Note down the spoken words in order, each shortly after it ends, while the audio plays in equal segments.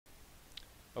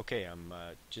Okay, I'm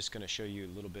just going to show you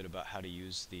a little bit about how to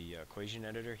use the equation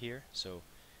editor here. So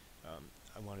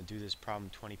I want to do this problem,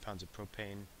 20 pounds of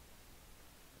propane,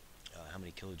 how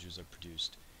many kilojoules are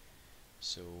produced.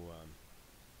 So,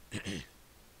 and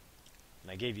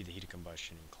I gave you the heat of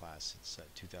combustion in class. It's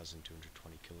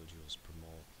 2,220 kilojoules per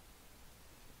mole.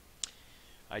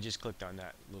 I just clicked on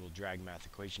that little DragMath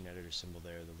equation editor symbol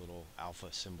there, the little alpha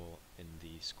symbol in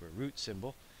the square root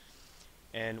symbol.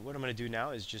 And what I'm going to do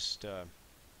now is just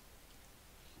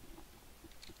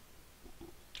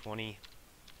 20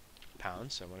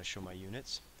 pounds, I want to show my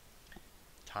units,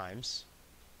 times,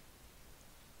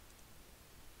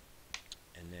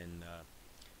 and then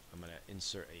I'm going to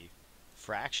insert a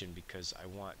fraction because I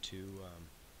want to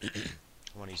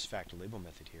I want to use factor label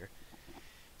method here.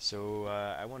 So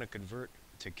I want to convert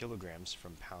to kilograms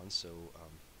from pounds, so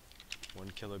 1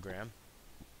 kilogram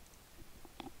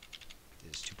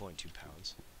is 2.2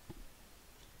 pounds,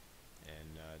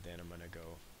 and then I'm going to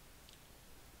go,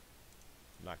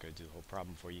 I'm not going to do the whole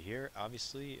problem for you here,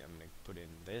 obviously. I'm going to put in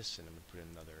this, and I'm going to put in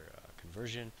another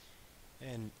conversion,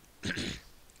 and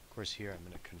of course here I'm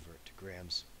going to convert to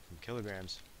grams from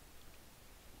kilograms,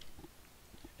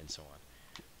 and so on.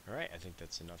 Alright, I think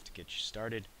that's enough to get you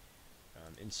started.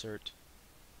 Insert,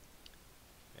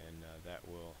 and that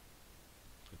will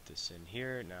put this in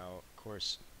here. Now, of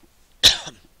course,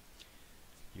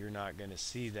 you're not going to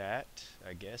see that,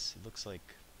 I guess. It looks like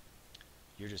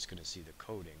you're just going to see the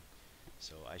coding.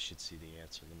 So I should see the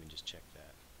answer. Let me just check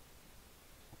that.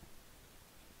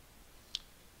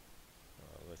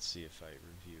 Let's see if I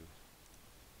review.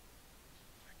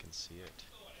 I can see it.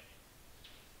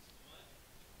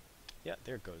 Yeah,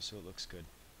 there it goes. So it looks good.